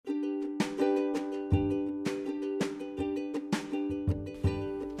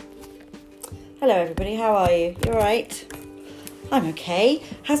Hello everybody, how are you? You alright? I'm okay.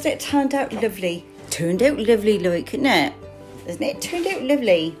 Hasn't it turned out lovely? Turned out lovely, like, isn't it? Isn't it? Turned out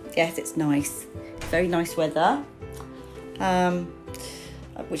lovely. Yes, it's nice. Very nice weather.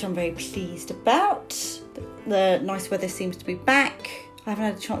 Which I'm very pleased about. The nice weather seems to be back. I haven't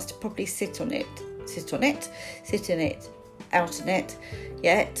had a chance to properly sit in it, out in it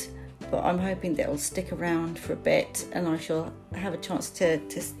yet. But I'm hoping that it'll stick around for a bit and I shall have a chance to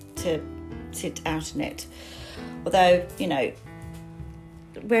sit out in it. Although, you know,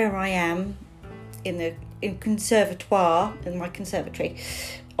 where I am in conservatoire, in my conservatory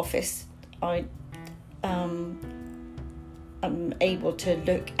office, I'm able to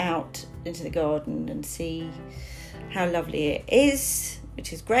look out into the garden and see how lovely it is,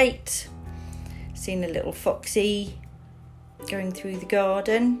 which is great. Seen a little foxy going through the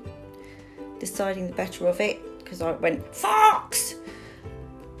garden, deciding the better of it, because I went, "Fox!"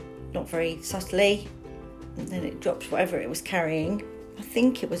 Not very subtly, and then it dropped whatever it was carrying. I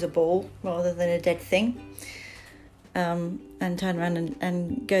think it was a ball rather than a dead thing, and turn around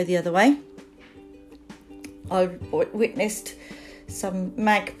and go the other way. I witnessed some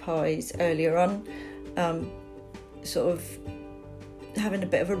magpies earlier on, sort of having a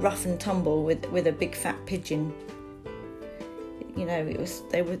bit of a rough and tumble with a big fat pigeon. You know,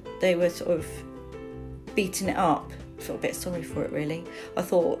 they were sort of beating it up. I felt a bit sorry for it, really. I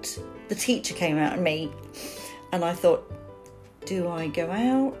thought, the teacher came out at me, and I thought, do I go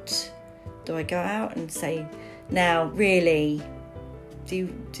out? Do I go out and say, now, really, do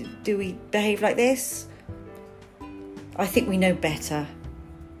we behave like this? I think we know better.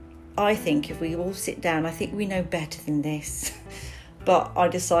 I think if we all sit down, I think we know better than this. But I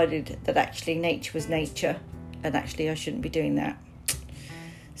decided that actually nature was nature, and actually I shouldn't be doing that.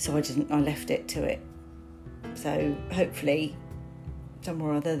 So I didn't, I left it to it. So hopefully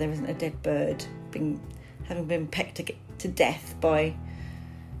somewhere or other there isn't a dead bird having been pecked to death by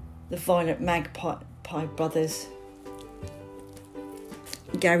the violent magpie brothers,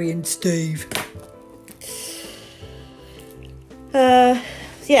 Gary and Steve.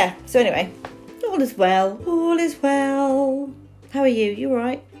 Yeah, so anyway, all is well. How are you? You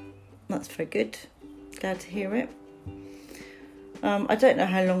alright? That's very good. Glad to hear it. I don't know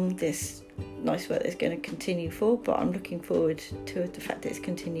how long this nice weather is going to continue for, but I'm looking forward to the fact that it's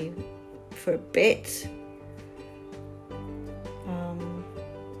continue for a bit.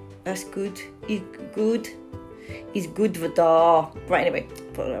 That's good. Is good for da. Right, anyway,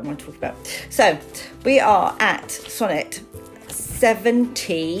 what am I talking about? So we are at Sonnet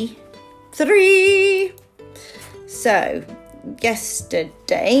 73. So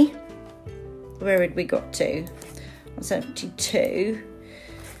yesterday, where had we got to? On 72.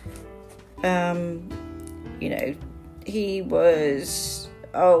 You know, he was,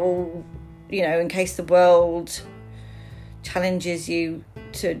 in case the world challenges you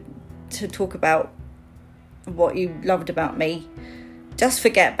to talk about what you loved about me, just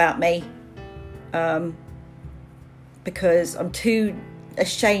forget about me, because I'm too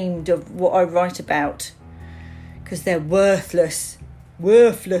ashamed of what I write about, because they're worthless. He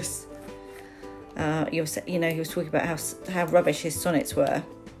was talking about how rubbish his sonnets were.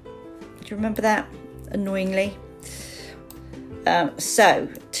 Do you remember that? Annoyingly. So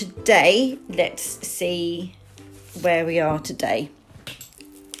today, let's see where we are today.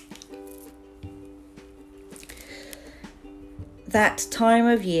 That time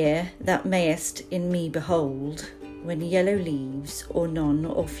of year that mayest in me behold, when yellow leaves or none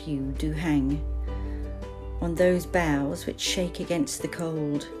or few do hang on those boughs which shake against the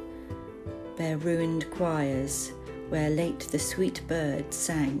cold, bear ruined choirs where late the sweet birds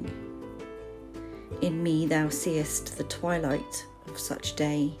sang. In me thou seest the twilight of such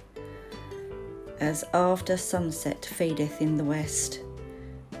day, as after sunset fadeth in the west,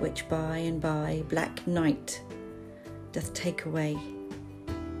 which by and by black night doth take away,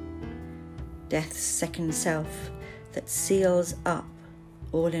 death's second self that seals up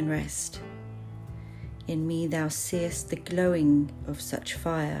all in rest. In me thou seest the glowing of such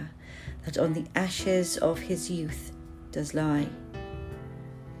fire, that on the ashes of his youth does lie,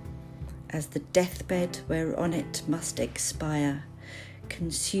 as the deathbed whereon it must expire,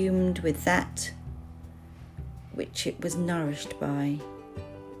 consumed with that which it was nourished by.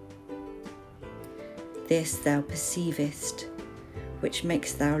 This thou perceivest, which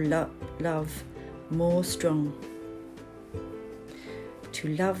makes thou love more strong, to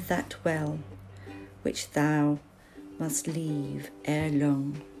love that well which thou must leave ere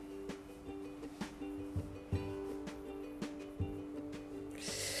long.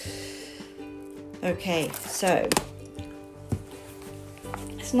 Okay, so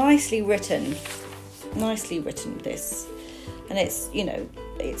it's nicely written, this, and it's, you know,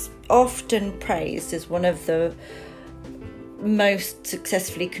 it's often praised as one of the most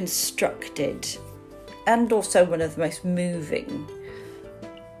successfully constructed and also one of the most moving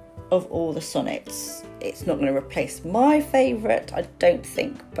of all the sonnets. It's not going to replace my favourite, I don't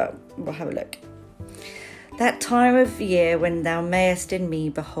think, but we'll have a look. That time of year when thou mayest in me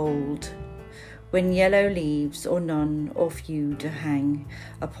behold, when yellow leaves or none or few do hang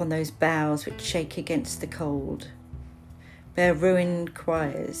upon those boughs which shake against the cold, bear ruined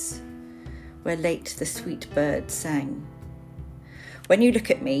choirs where late the sweet birds sang. When you look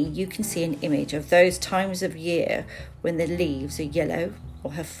at me, you can see an image of those times of year when the leaves are yellow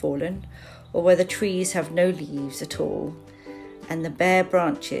or have fallen, or where the trees have no leaves at all, and the bare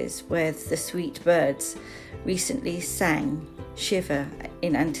branches where the sweet birds recently sang shiver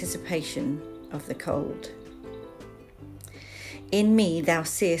in anticipation of the cold. In me thou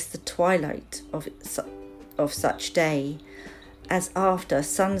seest the twilight of such day, as after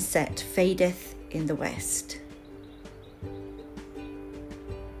sunset fadeth in the west,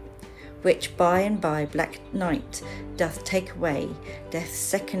 which by and by black night doth take away death's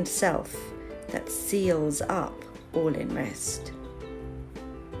second self, that seals up all in rest.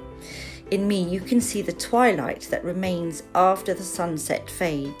 In me you can see the twilight that remains after the sunset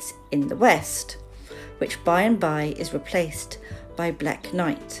fades in the west, which by and by is replaced by black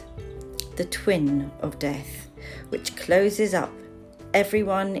night, the twin of death, which closes up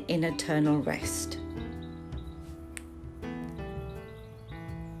everyone in eternal rest.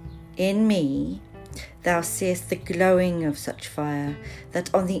 In me thou seest the glowing of such fire,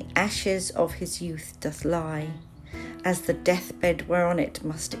 that on the ashes of his youth doth lie, as the deathbed whereon it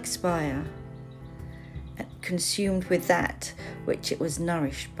must expire, consumed with that which it was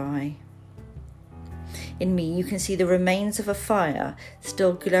nourished by. In me you can see the remains of a fire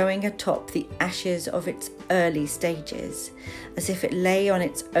still glowing atop the ashes of its early stages, as if it lay on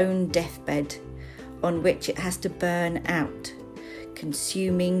its own deathbed, on which it has to burn out,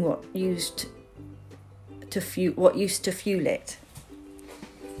 consuming what used to fuel it.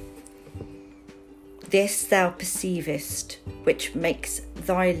 This thou perceivest, which makes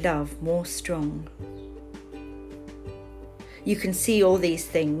thy love more strong. You can see all these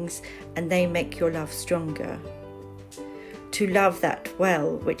things, and they make your love stronger, to love that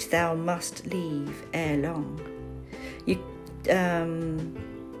well which thou must leave ere long.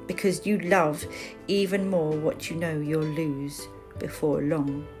 Because you love even more what you know you'll lose before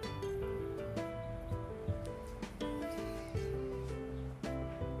long.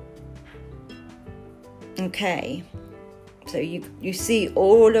 Okay, so you see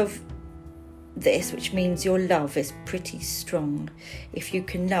all of this, which means your love is pretty strong. If you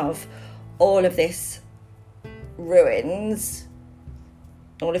can love all of this ruins,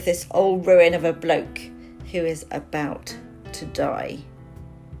 all of this old ruin of a bloke who is about to die.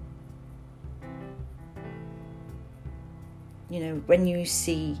 You know, when you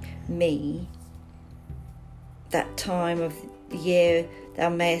see me, that time of the year thou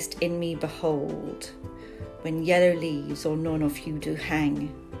mayest in me behold, when yellow leaves or none of you do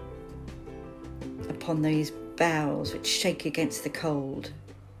hang upon those boughs which shake against the cold.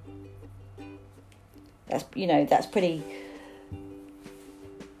 That's, you know, that's pretty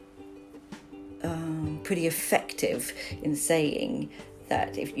effective in saying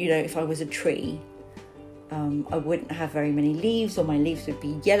that if I was a tree, I wouldn't have very many leaves, or my leaves would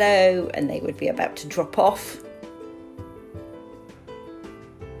be yellow and they would be about to drop off.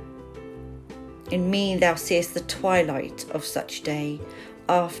 In me thou seest the twilight of such day,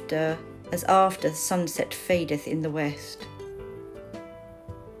 after the sunset fadeth in the west.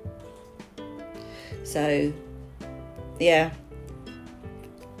 So, yeah.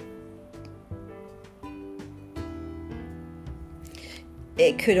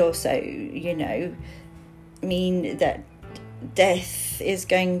 It could also, mean that death is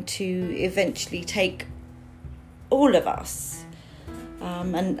going to eventually take all of us,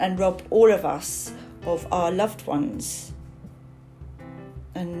 and rob all of us of our loved ones,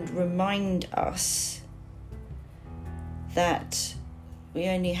 and remind us that we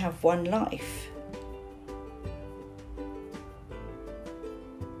only have one life.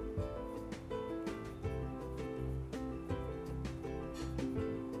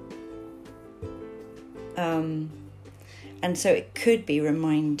 And so it could be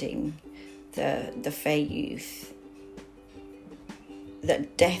reminding the fair youth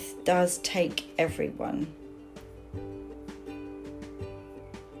that death does take everyone.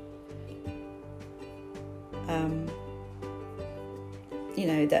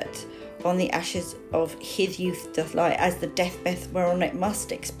 that on the ashes of his youth doth lie, as the deathbed whereon it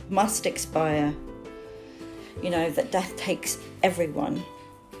must expire. That death takes everyone.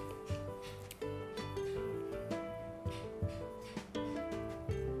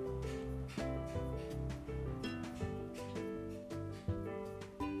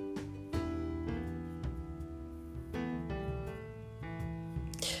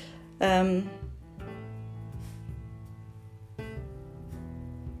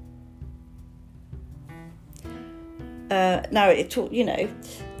 Now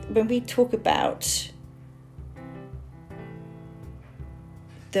when we talk about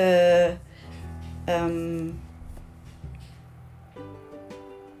the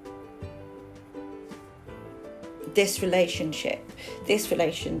this relationship is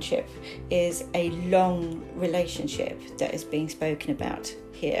a long relationship that is being spoken about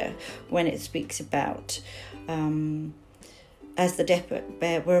here, when it speaks about as the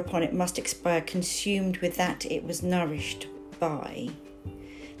deathbed whereupon it must expire, consumed with that it was nourished by.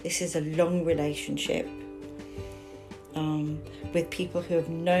 This is a long relationship with people who have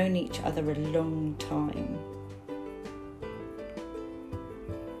known each other a long time.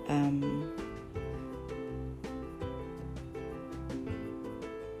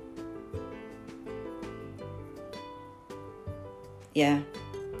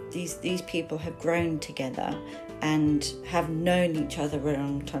 These people have grown together and have known each other a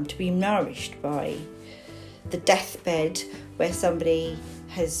long time, to be nourished by the deathbed where somebody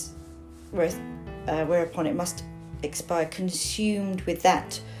has, whereupon it must expire, consumed with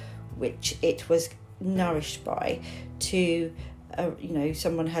that which it was nourished by. To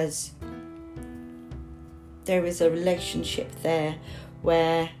someone has, there is a relationship there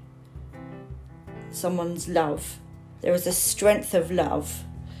where someone's love, there is a strength of love,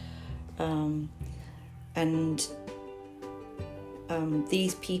 and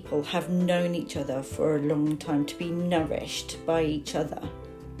these people have known each other for a long time, to be nourished by each other.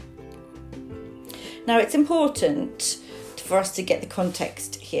 Now, it's important for us to get the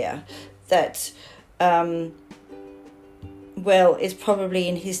context here that Will is probably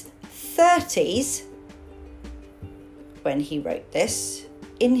in his 30s when he wrote this,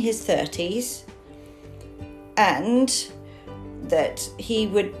 in his 30s, and that he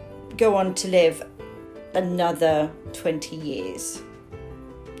would go on to live another 20 years.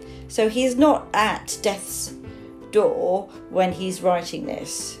 So he's not at death's door when he's writing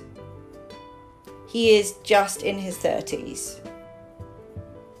this. He is just in his 30s.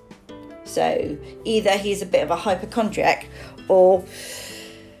 So either he's a bit of a hypochondriac, or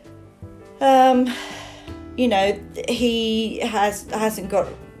he hasn't got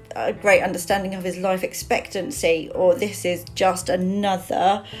a great understanding of his life expectancy, or this is just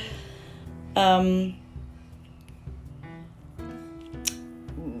another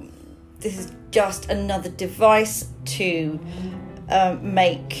device to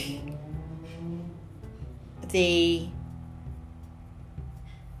make the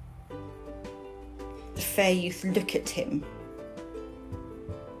fair youth look at him.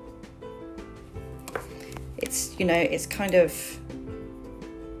 It's kind of,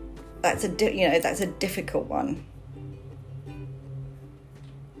 that's a difficult one.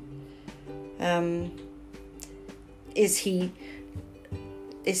 Is he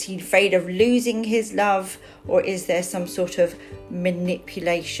afraid of losing his love, or is there some sort of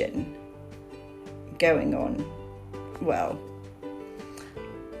manipulation going on? Well,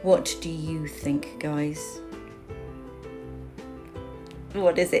 what do you think, guys?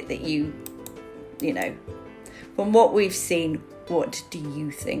 What is it that from what we've seen, what do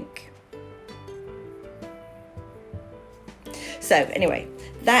you think? So anyway,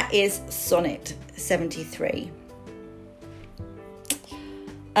 that is Sonnet 73.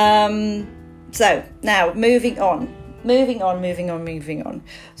 So now moving on.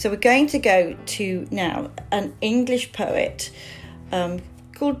 So we're going to go to now an English poet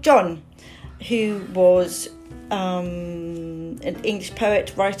called John, who was an English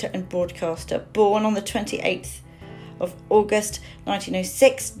poet, writer and broadcaster, born on the 28th of August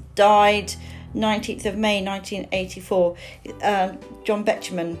 1906, died 19th of May 1984, John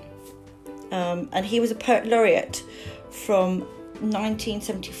Betjeman, and he was a poet laureate from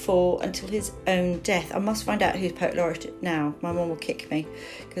 1974 until his own death. I must find out who's poet laureate now. My mum will kick me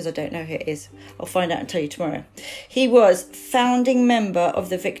because I don't know who it is. I'll find out and tell you tomorrow. He was founding member of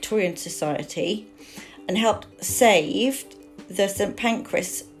the Victorian Society and helped save the St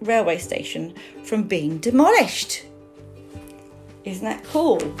Pancras railway station from being demolished. Isn't that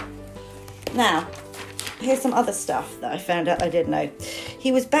cool? Now, here's some other stuff that I found out I didn't know.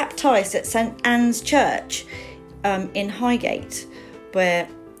 He was baptised at St Anne's Church in Highgate where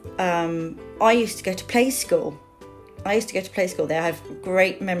I used to go to play school. I used to go to play school there. I have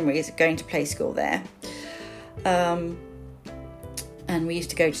great memories of going to play school there. And we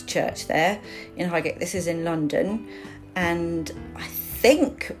used to go to church there in Highgate. This is in London. And I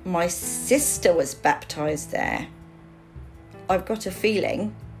think my sister was baptised there. I've got a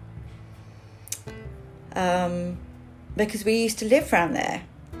feeling. Because we used to live around there.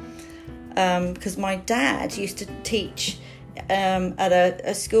 Because my dad used to teach at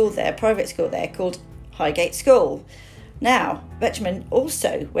a school there, private school there, called Highgate School. Now, Betjeman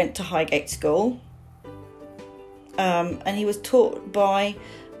also went to Highgate School, and he was taught by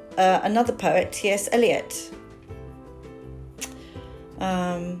another poet, T.S. Eliot.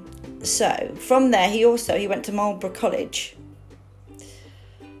 So from there, he went to Marlborough College,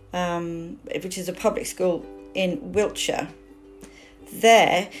 which is a public school in Wiltshire.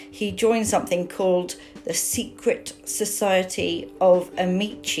 There, he joined something called the Secret Society of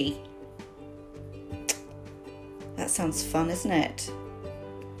Amici. That sounds fun, isn't it?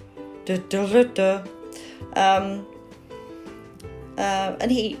 And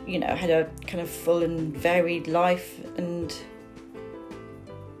he, had a kind of full and varied life, and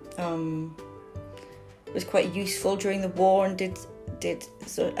was quite useful during the war, and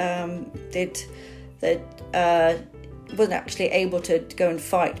wasn't actually able to go and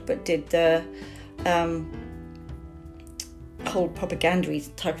fight, but did the whole propaganda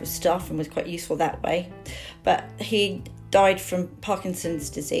type of stuff, and was quite useful that way. But he died from Parkinson's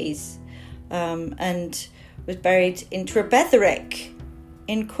disease, and was buried in Trebetherick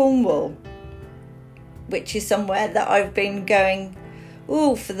in Cornwall, which is somewhere that I've been going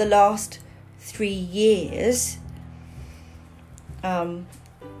for the last 3 years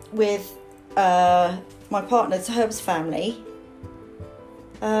with my partner's Herb's family.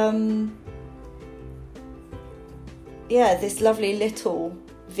 This lovely little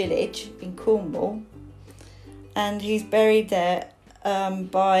village in Cornwall, and he's buried there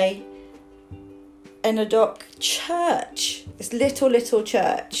by Enodoc Church, this little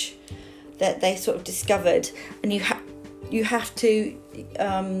church that they sort of discovered, and you have to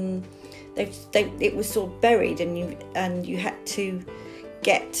it was sort of buried, and you had to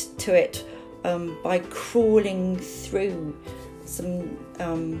get to it by crawling through some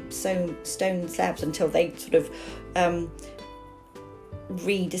stone slabs until they sort of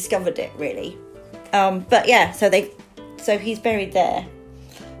rediscovered it, really. So he's buried there.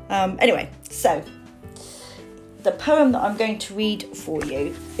 Anyway, so the poem that I'm going to read for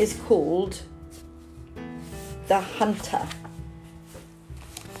you is called The Hunter.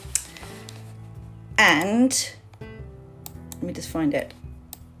 And let me just find it.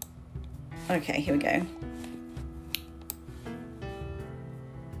 Okay, here we go.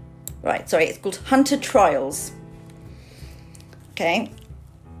 Right, sorry, it's called Hunter Trials. Okay.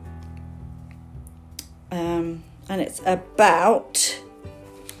 And it's about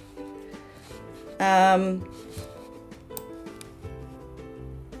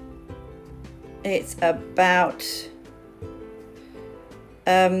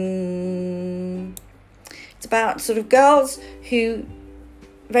sort of girls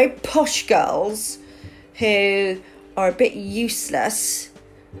very posh girls who are a bit useless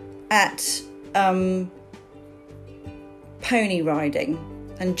at pony riding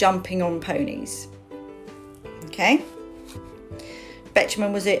and jumping on ponies. Okay.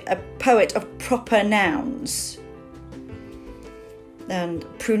 Betjeman was a poet of proper nouns. And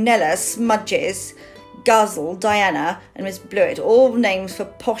Prunella, Smudges, Guzzle, Diana and Miss Blewett, all names for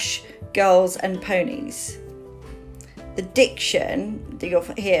posh girls and ponies. The diction that you'll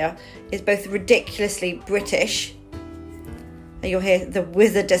hear is both ridiculously British, you'll hear the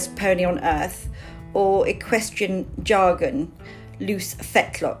wizardest pony on earth, or equestrian jargon, loose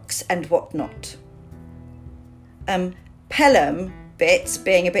fetlocks and whatnot. Pelham bits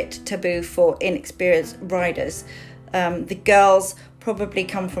being a bit taboo for inexperienced riders. The girls probably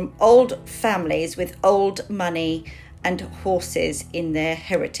come from old families with old money and horses in their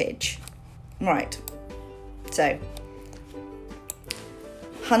heritage. Right, so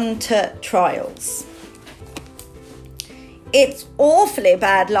Hunter Trials. It's awfully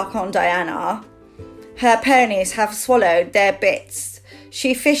bad luck on Diana. Her ponies have swallowed their bits.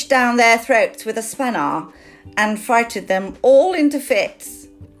 She fished down their throats with a spanner and frightened them all into fits.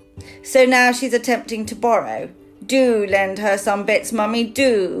 So now she's attempting to borrow. Do lend her some bits, mummy,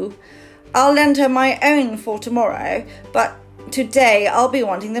 do. I'll lend her my own for tomorrow, but today I'll be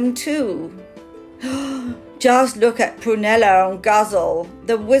wanting them too. Just look at Prunella and Guzzle,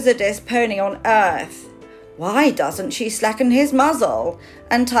 the wizardest pony on earth. Why doesn't she slacken his muzzle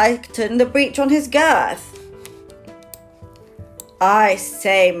and tighten the breech on his girth? I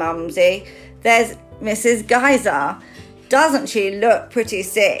say, Mumsy, there's Mrs. Geyser. Doesn't she look pretty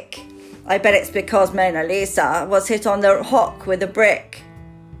sick? I bet it's because Mona Lisa was hit on the hock with a brick.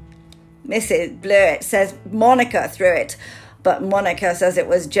 Mrs. Blewett says Monica threw it, but Monica says it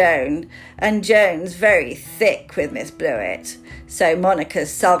was Joan, and Joan's very thick with Miss Blewett, so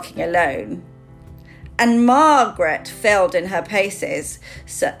Monica's sulking alone. And Margaret failed in her paces,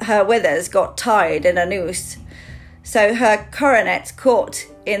 so her withers got tied in a noose, so her coronet's caught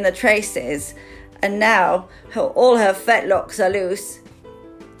in the traces, and now all her fetlocks are loose.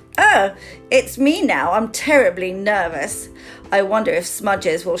 Oh, it's me now. I'm terribly nervous. I wonder if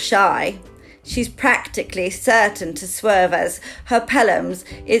Smudges will shy. She's practically certain to swerve as her Pelhams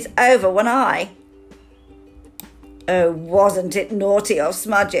is over one eye. Oh, wasn't it naughty of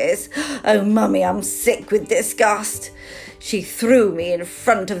Smudges? Oh, Mummy, I'm sick with disgust. She threw me in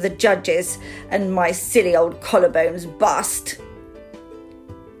front of the judges and my silly old collarbones bust.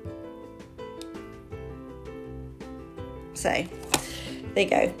 So, there you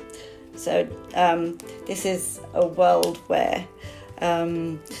go. So, this is a world where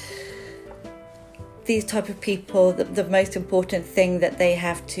these type of people, the most important thing that they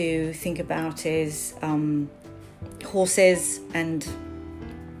have to think about is horses and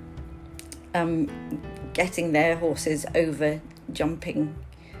getting their horses over jumping,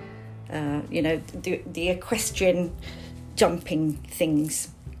 the equestrian jumping things.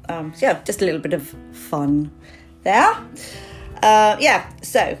 So yeah, just a little bit of fun there.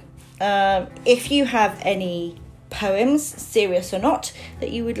 So if you have any poems, serious or not,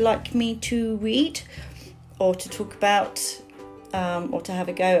 that you would like me to read or to talk about or to have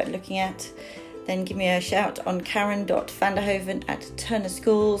a go at looking at, then give me a shout on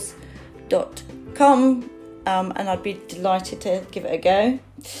karen.vanderhoven@turnerschools.com, and I'd be delighted to give it a go.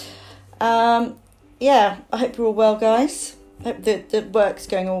 I hope you're all well, guys. I hope the work's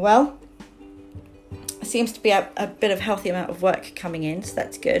going all well. Seems to be a bit of healthy amount of work coming in, so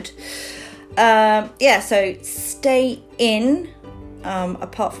that's good. So stay in,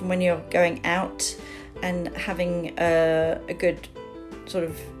 apart from when you're going out and having a good sort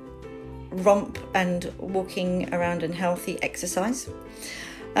of romp and walking around and healthy exercise.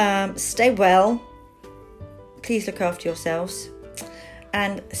 Stay well. Please look after yourselves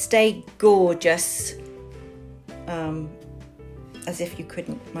and stay gorgeous, as if you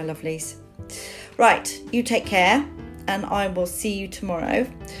couldn't, my lovelies. Right, you take care, and I will see you tomorrow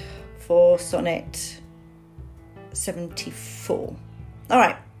for Sonnet 74. All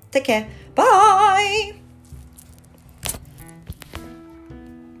right, take care. Bye.